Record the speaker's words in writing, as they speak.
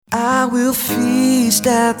I will feast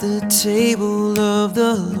at the table of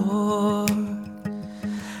the Lord.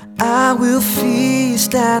 I will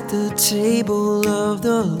feast at the table of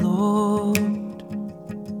the Lord.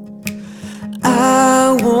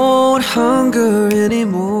 I won't hunger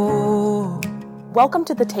anymore. Welcome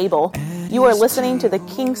to the table. You are listening to the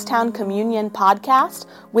Kingstown Communion podcast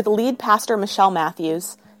with lead pastor Michelle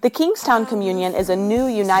Matthews. The Kingstown Communion is a new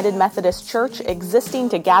United Methodist church existing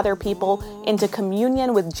to gather people into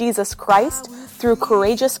communion with Jesus Christ through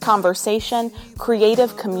courageous conversation,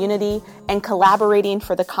 creative community, and collaborating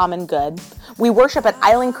for the common good. We worship at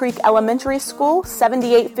Island Creek Elementary School,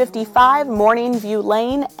 7855 Morning View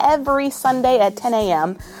Lane, every Sunday at 10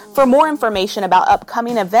 a.m. For more information about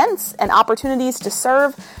upcoming events and opportunities to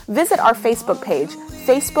serve, visit our Facebook page,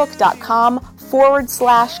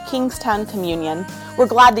 facebook.com/Kingstown Communion. We're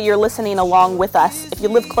glad that you're listening along with us. If you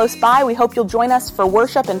live close by, we hope you'll join us for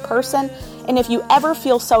worship in person. And if you ever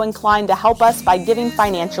feel so inclined to help us by giving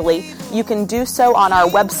financially, you can do so on our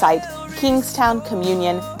website,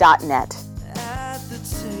 kingstowncommunion.net. At the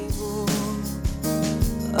table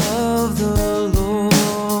of the Lord,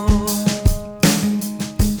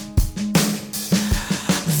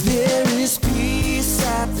 there is peace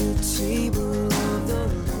at the table of the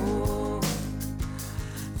Lord.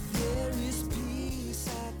 There is peace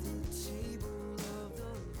at the table of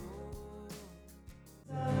the Lord.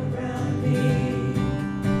 Around me,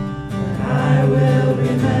 I will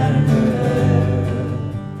remember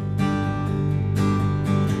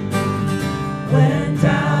when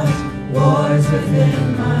doubt wars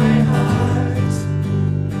within my heart,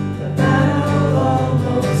 the battle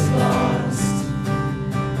almost lost.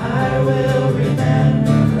 I will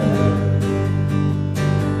remember her.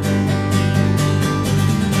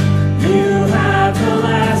 You have the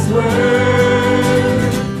last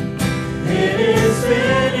word. It is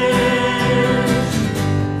finished.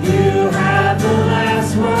 You have the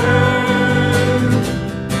last word.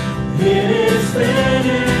 It is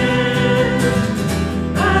finished.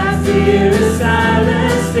 My fear is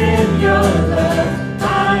silenced in your love.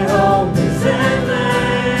 My hope is endless.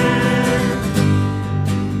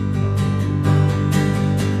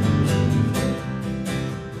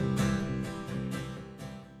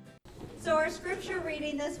 So our scripture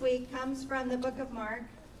reading this week comes from the book of Mark.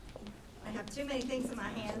 I have too many things in my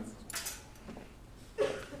hands.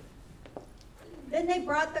 Then they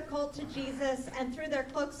brought the colt to Jesus and threw their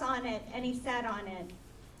cloaks on it, and he sat on it.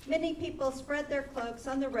 Many people spread their cloaks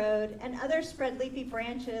on the road, and others spread leafy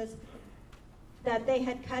branches that they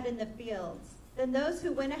had cut in the fields. Then those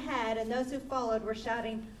who went ahead and those who followed were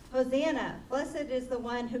shouting, "Hosanna! Blessed is the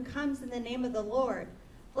one who comes in the name of the Lord.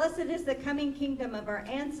 Blessed is the coming kingdom of our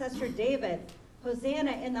ancestor David.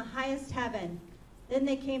 Hosanna in the highest heaven." Then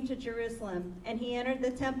they came to Jerusalem, and he entered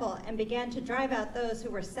the temple and began to drive out those who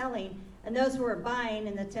were selling and those who were buying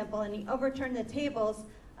in the temple, and he overturned the tables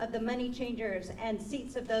of the money changers and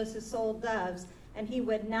seats of those who sold doves, and he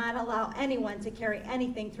would not allow anyone to carry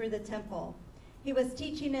anything through the temple. He was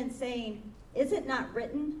teaching and saying, "Is it not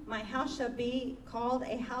written, 'My house shall be called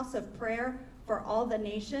a house of prayer for all the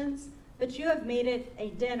nations'? But you have made it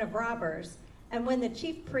a den of robbers." And when the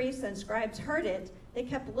chief priests and scribes heard it, they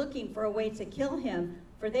kept looking for a way to kill him,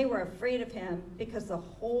 for they were afraid of him, because the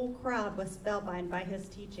whole crowd was spellbound by his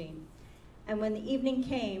teaching. And when the evening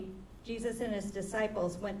came, Jesus and his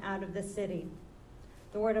disciples went out of the city.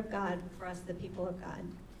 The word of God for us, the people of God.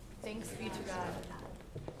 Thanks be to God.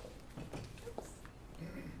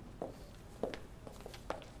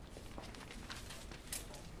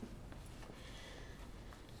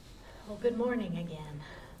 Well, good morning again.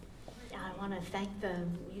 I want to thank the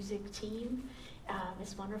music team.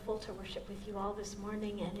 It's wonderful to worship with you all this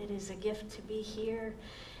morning, and it is a gift to be here.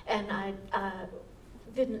 And I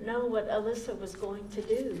didn't know what Alyssa was going to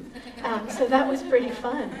do, so that was pretty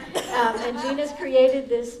fun. And Gina's created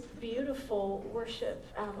this beautiful worship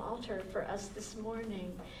altar for us this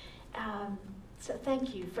morning. So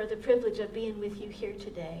thank you for the privilege of being with you here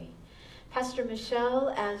today. Pastor Michelle,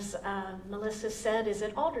 as Melissa said, is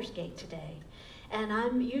at Aldersgate today. And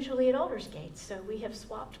I'm usually at Aldersgate, so we have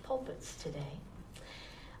swapped pulpits today.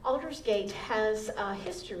 Aldersgate has a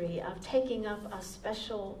history of taking up a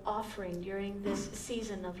special offering during this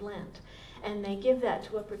season of Lent. And they give that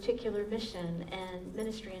to a particular mission and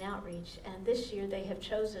ministry and outreach. And this year they have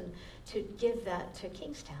chosen to give that to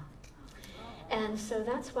Kingstown. And so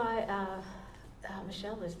that's why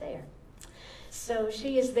Michelle is there. So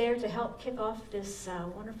she is there to help kick off this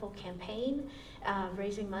wonderful campaign,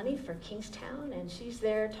 raising money for Kingstown, and she's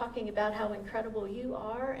there talking about how incredible you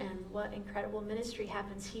are and what incredible ministry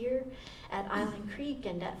happens here at Island Creek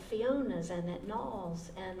and at Fiona's and at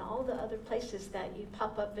Knowles and all the other places that you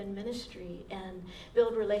pop up in ministry and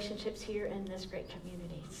build relationships here in this great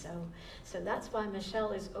community. So that's why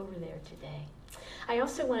Michelle is over there today. I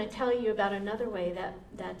also want to tell you about another way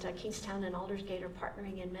that Kingstown and Aldersgate are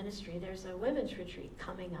partnering in ministry. There's a women's retreat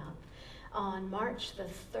coming up on March the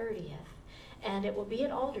 30th. And it will be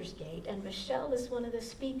at Aldersgate, and Michelle is one of the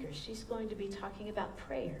speakers. She's going to be talking about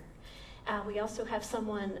prayer. We also have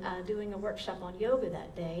someone doing a workshop on yoga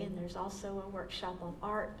that day, and there's also a workshop on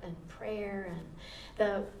art and prayer. And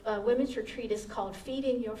the women's retreat is called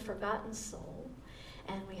Feeding Your Forgotten Soul,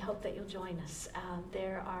 and we hope that you'll join us.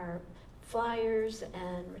 There are flyers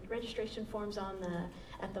and registration forms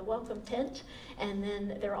at the welcome tent, and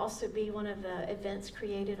then there'll also be one of the events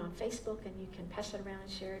created on Facebook, and you can pass it around and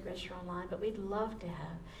share it, register online. But we'd love to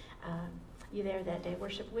have you there that day.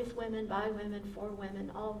 Worship with women, by women, for women,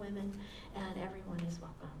 all women, and everyone is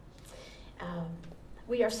welcome.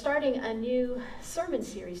 We are starting a new sermon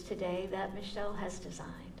series today that Michelle has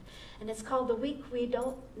designed, and it's called The Week We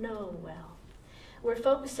Don't Know Well. We're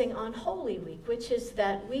focusing on Holy Week, which is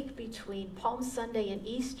that week between Palm Sunday and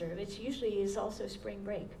Easter, which usually is also spring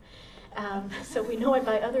break. So we know it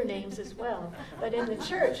by other names as well. But in the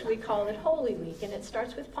church, we call it Holy Week, and it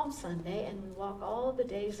starts with Palm Sunday, and we walk all the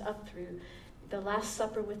days up through the Last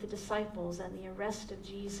Supper with the disciples and the arrest of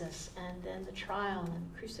Jesus, and then the trial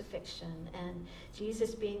and crucifixion, and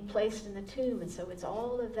Jesus being placed in the tomb. And so it's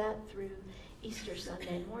all of that through Easter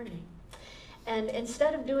Sunday morning. And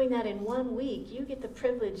instead of doing that in 1 week, you get the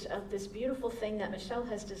privilege of this beautiful thing that Michelle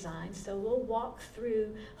has designed. So we'll walk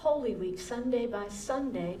through Holy Week Sunday by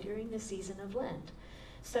Sunday during the season of Lent.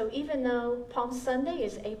 So even though Palm Sunday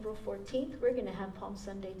is April 14th, we're going to have Palm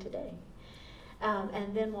Sunday today.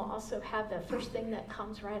 And then we'll also have the first thing that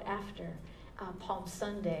comes right after Palm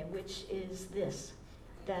Sunday, which is this.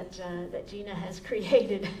 That Gina has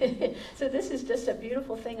created. So this is just a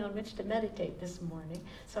beautiful thing on which to meditate this morning.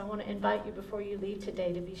 So I want to invite you before you leave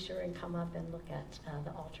today to be sure and come up and look at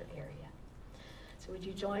the altar area. So would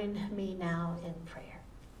you join me now in prayer?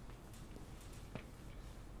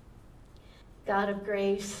 God of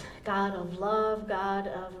grace, God of love, God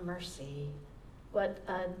of mercy, what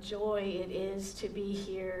a joy it is to be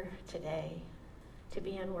here today, to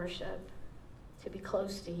be in worship, to be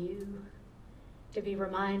close to you, to be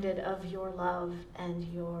reminded of your love and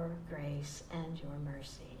your grace and your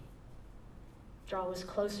mercy. Draw us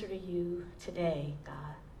closer to you today,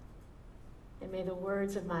 God. And may the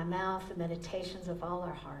words of my mouth, the meditations of all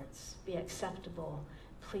our hearts be acceptable,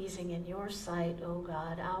 pleasing in your sight, O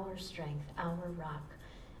God, our strength, our rock,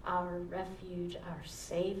 our refuge, our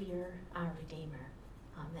Savior, our Redeemer.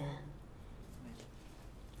 Amen.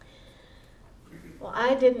 Well,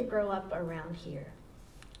 I didn't grow up around here.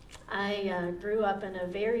 I grew up in a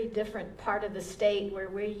very different part of the state where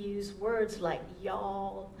we use words like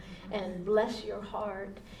y'all and bless your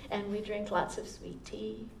heart, and we drink lots of sweet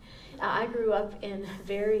tea. I grew up in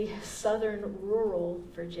very southern rural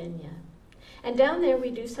Virginia. And down there we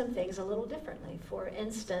do some things a little differently. For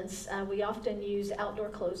instance, we often use outdoor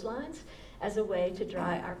clotheslines as a way to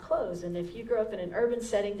dry our clothes. And if you grew up in an urban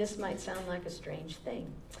setting, this might sound like a strange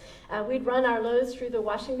thing. We'd run our loads through the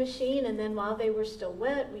washing machine, and then while they were still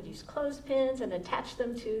wet, we'd use clothespins and attach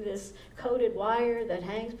them to this coated wire that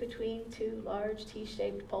hangs between two large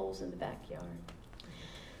T-shaped poles in the backyard.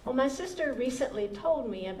 Well, my sister recently told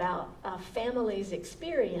me about a family's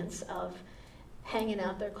experience of hanging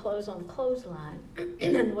out their clothes on the clothesline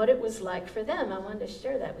and what it was like for them. I wanted to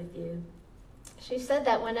share that with you. She said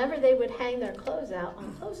that whenever they would hang their clothes out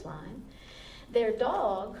on the clothesline, their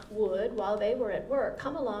dog would, while they were at work,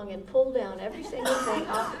 come along and pull down every single thing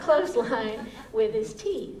off the clothesline with his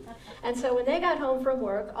teeth. And so when they got home from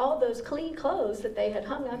work, all those clean clothes that they had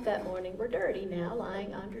hung up that morning were dirty now,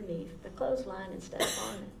 lying underneath the clothesline instead of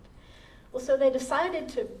on it. Well, so they decided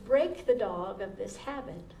to break the dog of this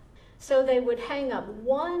habit. So they would hang up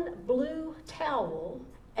one blue towel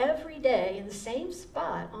every day in the same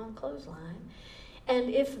spot on clothesline.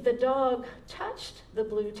 And if the dog touched the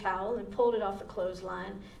blue towel and pulled it off the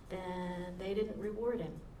clothesline, then they didn't reward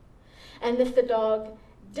him. And if the dog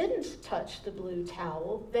didn't touch the blue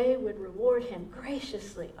towel, they would reward him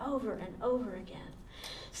graciously over and over again.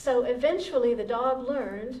 So eventually the dog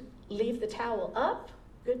learned, leave the towel up,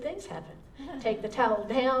 good things happen. Take the towel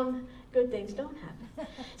down, good things don't happen.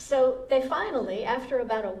 So they finally, after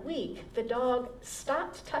about a week, the dog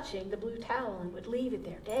stopped touching the blue towel and would leave it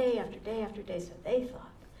there day after day after day. So they thought,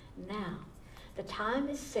 now The time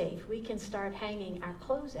is safe. We can start hanging our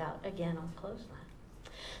clothes out again on the clothesline.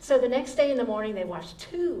 So the next day in the morning, they washed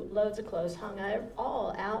 2 loads of clothes, hung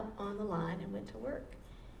all out on the line, and went to work.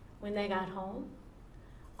 When they got home,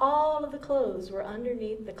 all of the clothes were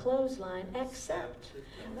underneath the clothesline except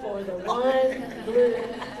for the one blue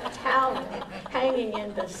towel hanging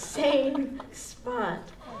in the same spot.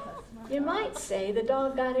 You might say the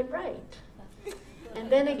dog got it right. And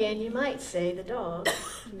then again, you might say the dog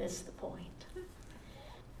missed the point.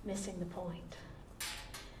 Missing the point.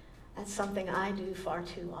 That's something I do far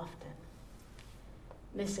too often.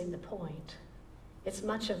 Missing the point. It's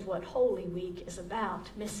much of what Holy Week is about,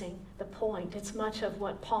 missing the point. It's much of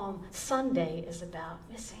what Palm Sunday is about,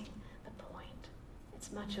 missing the point.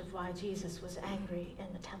 It's much of why Jesus was angry in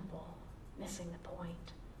the temple, missing the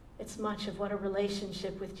point. It's much of what a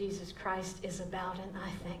relationship with Jesus Christ is about, and I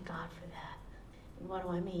thank God for that. And what do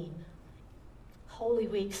I mean? Holy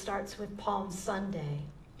Week starts with Palm Sunday,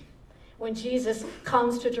 when Jesus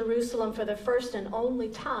comes to Jerusalem for the first and only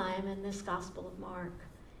time in this Gospel of Mark.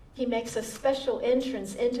 He makes a special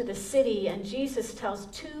entrance into the city, and Jesus tells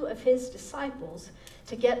 2 of his disciples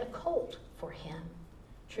to get a colt for him.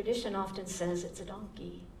 Tradition often says it's a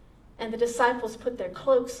donkey. And the disciples put their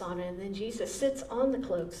cloaks on it, and then Jesus sits on the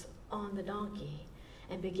cloaks on the donkey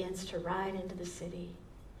and begins to ride into the city,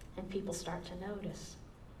 and people start to notice.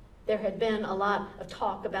 There had been a lot of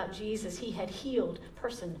talk about Jesus. He had healed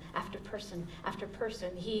person after person after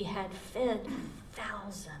person. He had fed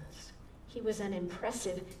thousands. He was an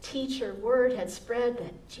impressive teacher. Word had spread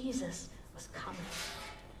that Jesus was coming.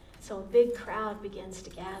 So a big crowd begins to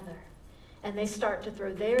gather, and they start to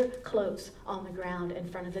throw their cloaks on the ground in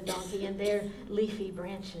front of the donkey and their leafy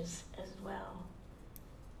branches as well.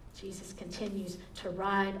 Jesus continues to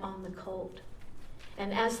ride on the colt.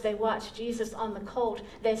 And as they watch Jesus on the colt,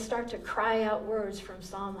 they start to cry out words from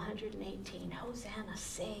Psalm 118. Hosanna,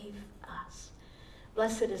 save us.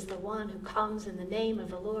 Blessed is the one who comes in the name of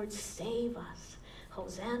the Lord. Save us.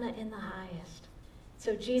 Hosanna in the highest.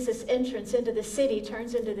 So Jesus' entrance into the city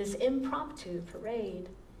turns into this impromptu parade.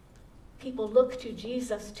 People look to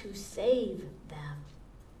Jesus to save them.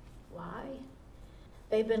 Why?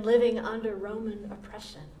 They've been living under Roman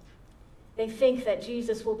oppression. They think that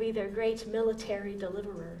Jesus will be their great military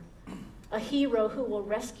deliverer, a hero who will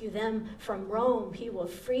rescue them from Rome. He will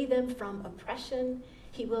free them from oppression.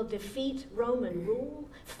 He will defeat Roman rule,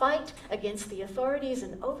 fight against the authorities,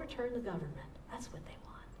 and overturn the government. That's what they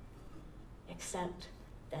want. Except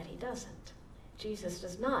that he doesn't. Jesus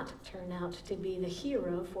does not turn out to be the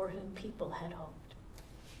hero for whom people had hoped.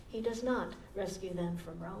 He does not rescue them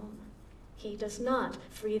from Rome. He does not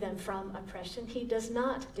free them from oppression. He does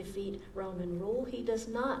not defeat Roman rule. He does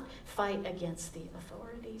not fight against the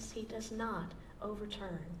authorities. He does not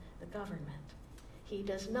overturn the government. He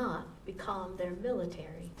does not become their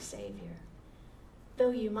military savior. Though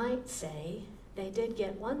you might say they did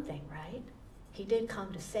get one thing right. He did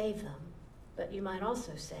come to save them. But you might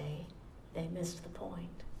also say they missed the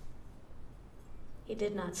point. He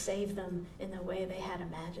did not save them in the way they had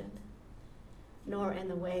imagined, nor in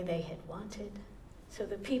the way they had wanted. So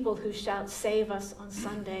the people who shout, save us on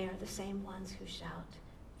Sunday are the same ones who shout,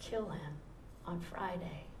 kill him on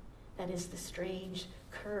Friday. That is the strange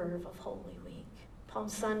curve of Holy Week. Palm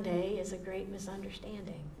Sunday is a great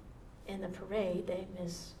misunderstanding. In the parade, they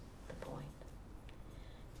miss the point.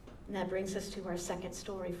 And that brings us to our second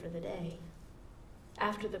story for the day.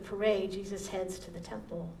 After the parade, Jesus heads to the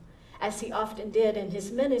temple, as he often did in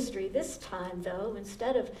his ministry. This time, though,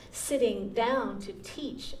 instead of sitting down to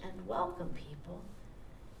teach and welcome people,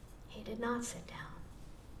 he did not sit down.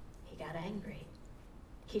 He got angry.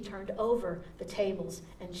 He turned over the tables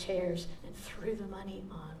and chairs and threw the money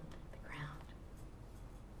on the ground.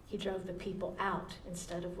 He drove the people out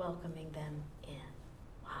instead of welcoming them in.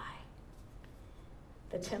 Why?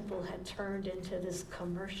 The temple had turned into this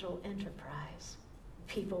commercial enterprise.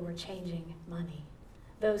 People were changing money.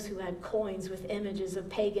 Those who had coins with images of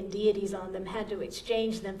pagan deities on them had to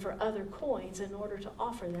exchange them for other coins in order to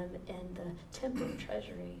offer them in the temple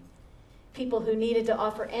treasury. People who needed to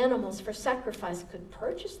offer animals for sacrifice could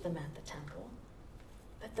purchase them at the temple.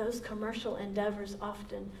 But those commercial endeavors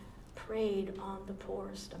often preyed on the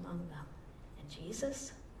poorest among them. And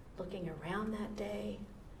Jesus, looking around that day,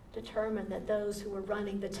 determined that those who were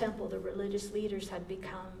running the temple, the religious leaders, had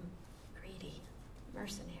become greedy,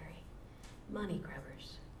 mercenary, money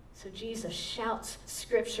grabbers. So Jesus shouts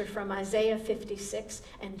scripture from Isaiah 56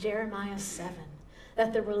 and Jeremiah 7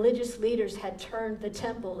 that the religious leaders had turned the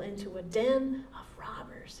temple into a den of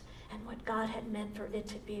robbers, and what God had meant for it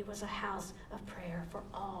to be was a house of prayer for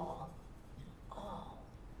all. All.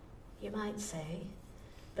 You might say,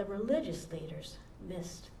 the religious leaders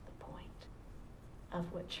missed the point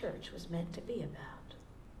of what church was meant to be about.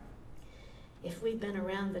 If we've been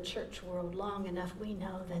around the church world long enough, we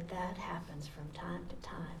know that that happens from time to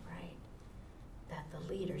time, right? That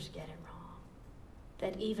the leaders get it wrong.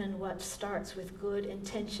 That even what starts with good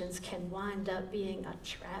intentions can wind up being a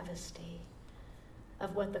travesty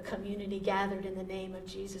of what the community gathered in the name of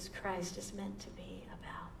Jesus Christ is meant to be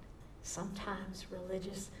about. Sometimes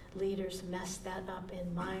religious leaders mess that up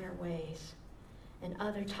in minor ways, and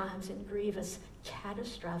other times in grievous,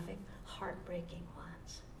 catastrophic, heartbreaking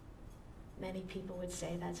ones. Many people would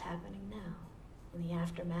say that's happening now in the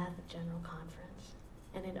aftermath of General Conference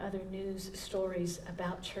and in other news stories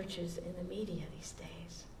about churches in the media these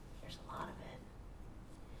days. There's a lot of it.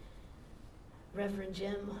 Reverend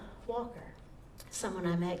Jim Walker, someone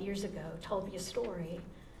I met years ago, told me a story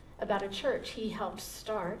about a church he helped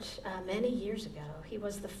start many years ago. He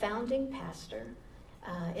was the founding pastor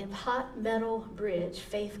in Hot Metal Bridge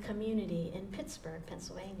Faith Community in Pittsburgh,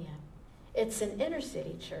 Pennsylvania. It's an inner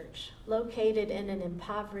city church located in an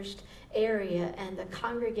impoverished area, and the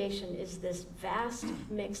congregation is this vast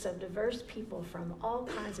mix of diverse people from all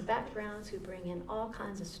kinds of backgrounds who bring in all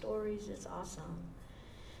kinds of stories. It's awesome.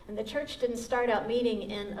 And the church didn't start out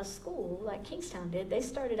meeting in a school like Kingstown did. They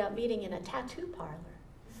started out meeting in a tattoo parlor.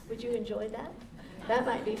 Would you enjoy that? That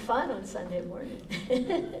might be fun on Sunday morning.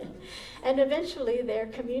 And eventually their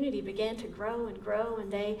community began to grow,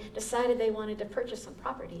 and they decided they wanted to purchase some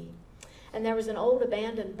property. And there was an old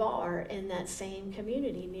abandoned bar in that same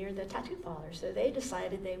community near the tattoo parlor. So they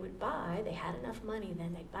decided they had enough money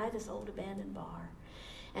then, they'd buy this old abandoned bar.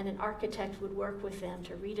 And an architect would work with them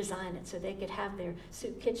to redesign it so they could have their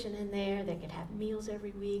soup kitchen in there, they could have meals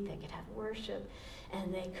every week, they could have worship,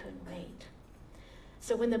 and they couldn't wait.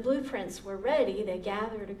 So when the blueprints were ready, they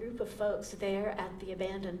gathered a group of folks there at the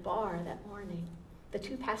abandoned bar that morning. The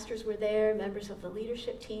two pastors were there, members of the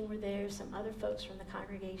leadership team were there, some other folks from the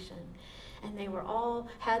congregation. And they were all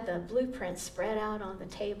had the blueprints spread out on the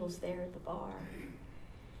tables there at the bar.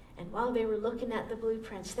 And while they were looking at the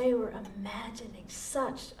blueprints, they were imagining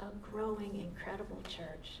such a growing, incredible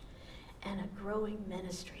church and a growing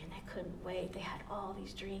ministry, and they couldn't wait. They had all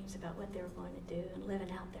these dreams about what they were going to do and living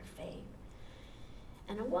out their faith.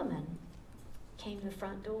 And a woman came to the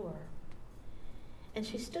front door. And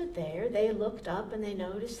she stood there. They looked up and they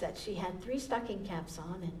noticed that she had 3 stocking caps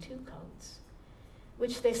on and 2 coats,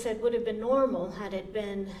 which they said would have been normal had it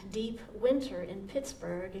been deep winter in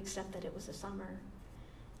Pittsburgh, except that it was a summer.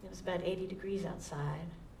 It was about 80 degrees outside.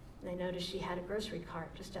 And they noticed she had a grocery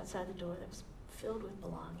cart just outside the door that was filled with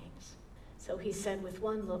belongings. So he said, with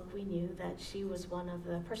one look, we knew that she was one of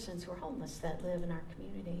the persons who are homeless that live in our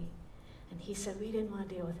community. And he said, we didn't want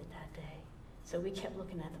to deal with it that day. So we kept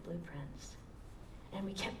looking at the blueprints. And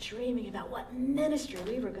we kept dreaming about what ministry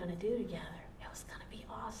we were going to do together. It was going to be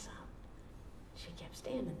awesome. She kept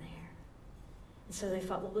standing there. And so they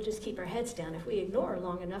thought, well, we'll just keep our heads down. If we ignore her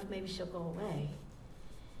long enough, maybe she'll go away.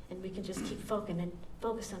 And we can just keep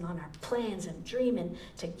focusing on our plans and dreaming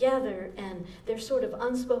together. And their sort of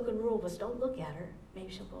unspoken rule was, don't look at her. Maybe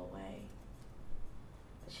she'll go away.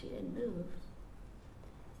 But she didn't move.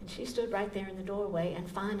 And she stood right there in the doorway. And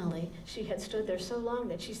finally, she had stood there so long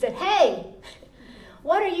that she said, hey,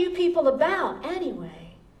 what are you people about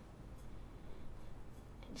anyway?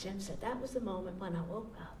 And Jim said, that was the moment when I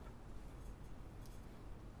woke up.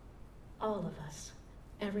 All of us,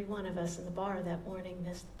 every one of us in the bar that morning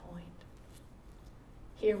missed the point.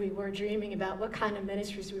 Here we were dreaming about what kind of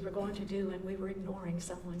ministries we were going to do, and we were ignoring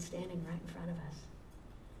someone standing right in front of us.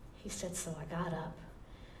 He said, so I got up,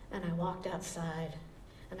 and I walked outside,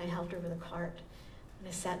 and I helped her with a cart, and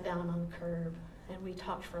I sat down on the curb, and we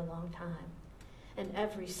talked for a long time. And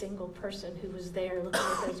every single person who was there looking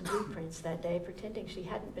at those blueprints that day, pretending she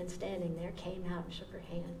hadn't been standing there, came out and shook her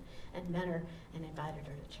hand and met her and invited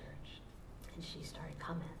her to church. And she started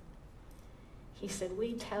coming. He said,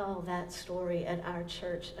 we tell that story at our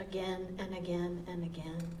church again and again and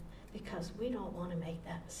again because we don't want to make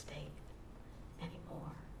that mistake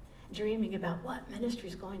anymore. Dreaming about what ministry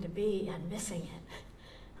is going to be and missing it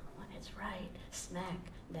when it's right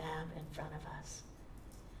smack dab in front of us.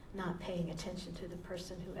 Not paying attention to the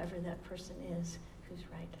person, whoever that person is, who's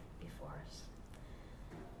right before us.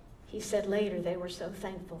 He said later they were so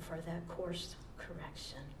thankful for that course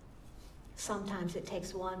correction. Sometimes it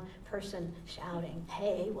takes one person shouting,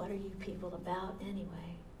 hey, what are you people about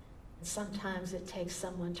anyway? And sometimes it takes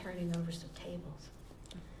someone turning over some tables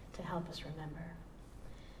to help us remember.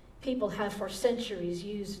 People have for centuries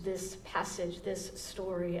used this passage, this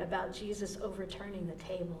story about Jesus overturning the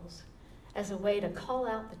tables as a way to call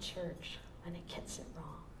out the church when it gets it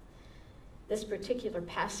wrong. This particular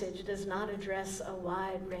passage does not address a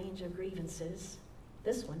wide range of grievances.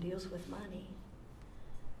 This one deals with money.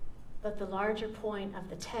 But the larger point of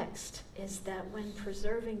the text is that when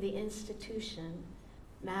preserving the institution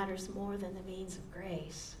matters more than the means of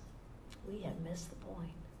grace, we have missed the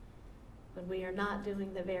point. When we are not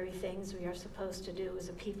doing the very things we are supposed to do as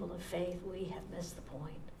a people of faith, we have missed the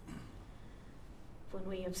point. When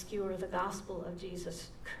we obscure the gospel of Jesus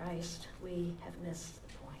Christ, we have missed the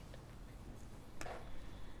point.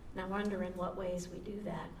 Now, I wonder in what ways we do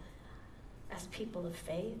that. As people of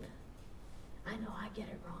faith, I know I get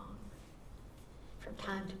it wrong from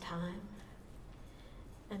time to time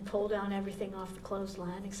and pull down everything off the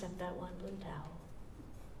clothesline except that one blue towel.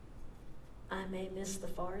 I may miss the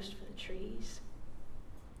forest for the trees.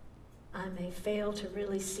 I may fail to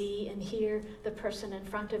really see and hear the person in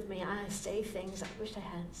front of me. I say things I wish I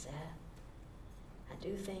hadn't said. I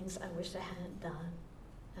do things I wish I hadn't done.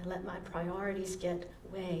 I let my priorities get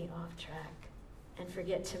way off track and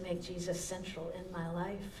forget to make Jesus central in my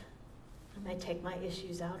life. I may take my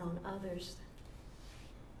issues out on others.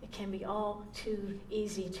 It can be all too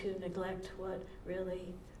easy to neglect what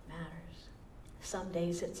really matters. Some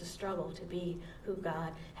days it's a struggle to be who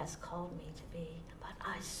God has called me to be, but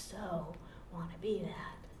I so want to be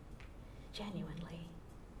that, genuinely,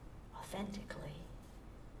 authentically.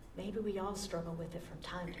 Maybe we all struggle with it from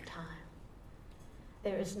time to time.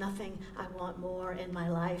 There is nothing I want more in my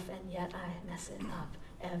life, and yet I mess it up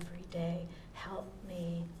every day. Help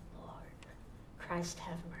me, Lord. Christ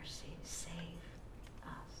have mercy. Save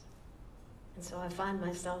us. And so I find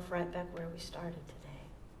myself right back where we started today,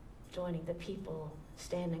 joining the people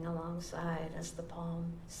standing alongside as the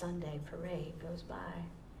Palm Sunday parade goes by,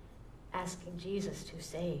 asking Jesus to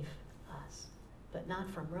save us, but not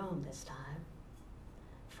from Rome this time,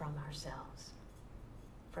 from ourselves.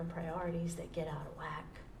 From priorities that get out of whack,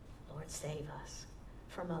 Lord, save us.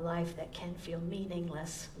 From a life that can feel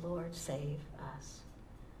meaningless, Lord, save us.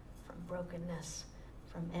 From brokenness,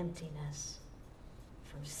 from emptiness,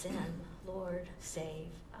 from sin, Lord, save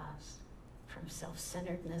us. From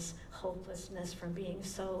self-centeredness, hopelessness, from being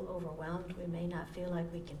so overwhelmed we may not feel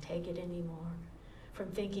like we can take it anymore. From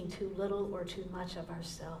thinking too little or too much of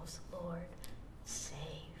ourselves, Lord, save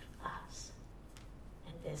us.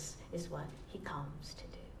 And this is what he comes to do.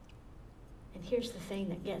 And here's the thing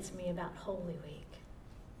that gets me about Holy Week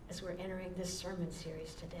as we're entering this sermon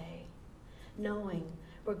series today. Knowing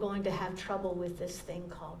we're going to have trouble with this thing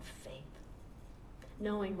called faith.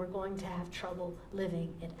 Knowing we're going to have trouble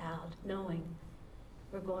living it out. Knowing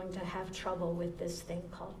we're going to have trouble with this thing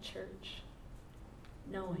called church.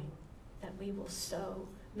 Knowing that we will so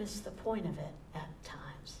miss the point of it at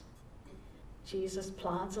times. Jesus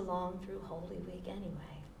plods along through Holy Week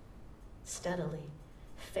anyway, steadily,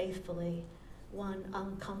 faithfully, one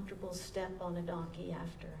uncomfortable step on a donkey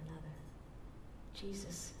after another.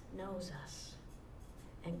 Jesus knows us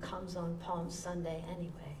and comes on Palm Sunday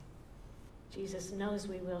anyway. Jesus knows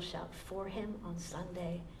we will shout for him on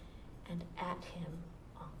Sunday and at him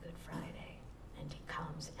on Good Friday, and he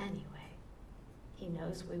comes anyway. He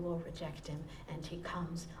knows we will reject him, and he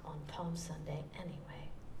comes on Palm Sunday anyway.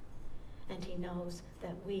 And he knows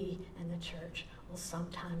that we and the church will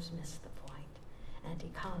sometimes miss the point. And he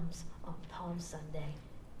comes on Palm Sunday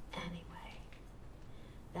anyway.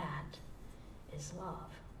 That is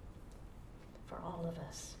love for all of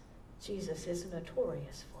us. Jesus is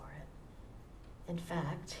notorious for it. In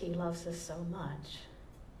fact, he loves us so much,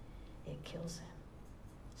 it kills him.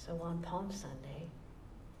 So on Palm Sunday,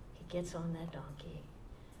 he gets on that donkey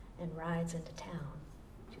and rides into town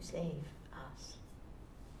to save us.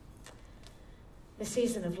 The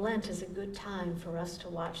season of Lent is a good time for us to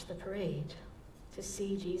watch the parade, to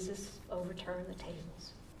see Jesus overturn the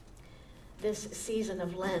tables. This season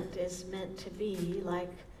of Lent is meant to be,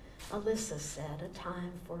 like Alyssa said, a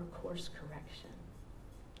time for course correction,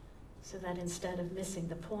 so that instead of missing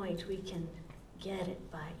the point, we can get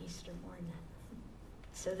it by Easter morning,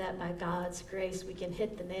 so that by God's grace we can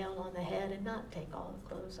hit the nail on the head and not take all the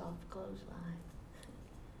clothes off the clothesline.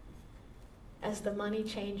 As the money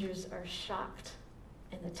changers are shocked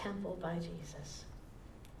in the temple by Jesus,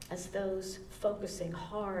 as those focusing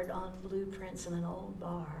hard on blueprints in an old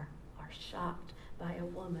bar are shocked by a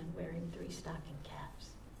woman wearing 3 stocking caps,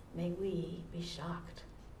 may we be shocked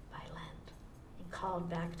by Lent and called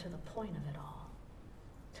back to the point of it all,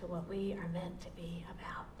 to what we are meant to be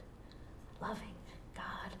about, loving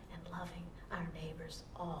God and loving our neighbors,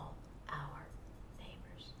 all our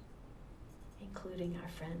neighbors, including our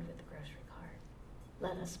friend with the grocery cart.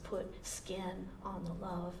 Let us put skin on the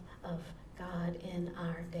love of God in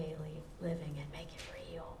our daily living and make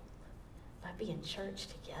it real by being church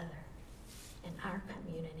together, in our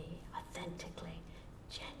community authentically,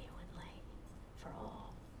 genuinely, for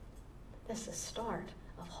all. That's the start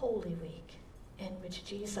of Holy Week, in which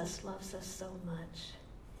Jesus loves us so much,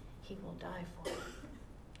 he will die for it.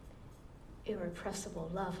 Irrepressible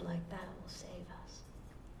love like that will save us.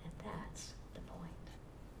 And that's the point.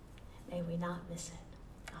 May we not miss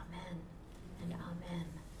it. Amen and amen.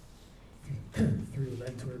 Through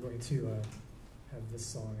Lent, we're going to have this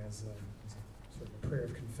song as a sort of a prayer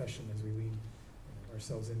of confession as we lead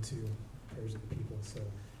ourselves into prayers of the people. So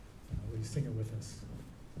will you sing it with us?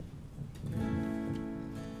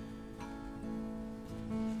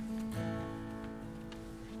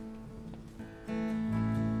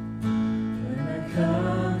 When I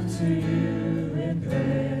come to you in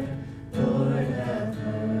prayer, Lord, have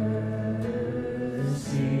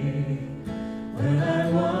mercy. When I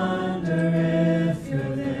wonder if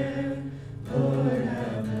you're there, Lord,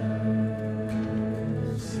 have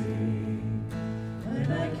mercy.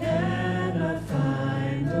 When I cannot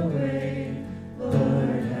find the way,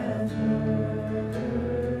 Lord, have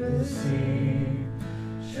mercy.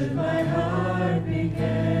 Should my heart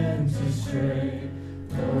begin to stray,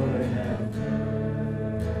 Lord, have mercy.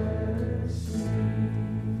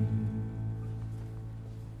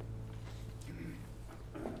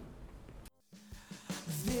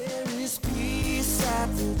 There is peace at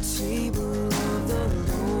the table of the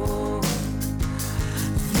Lord.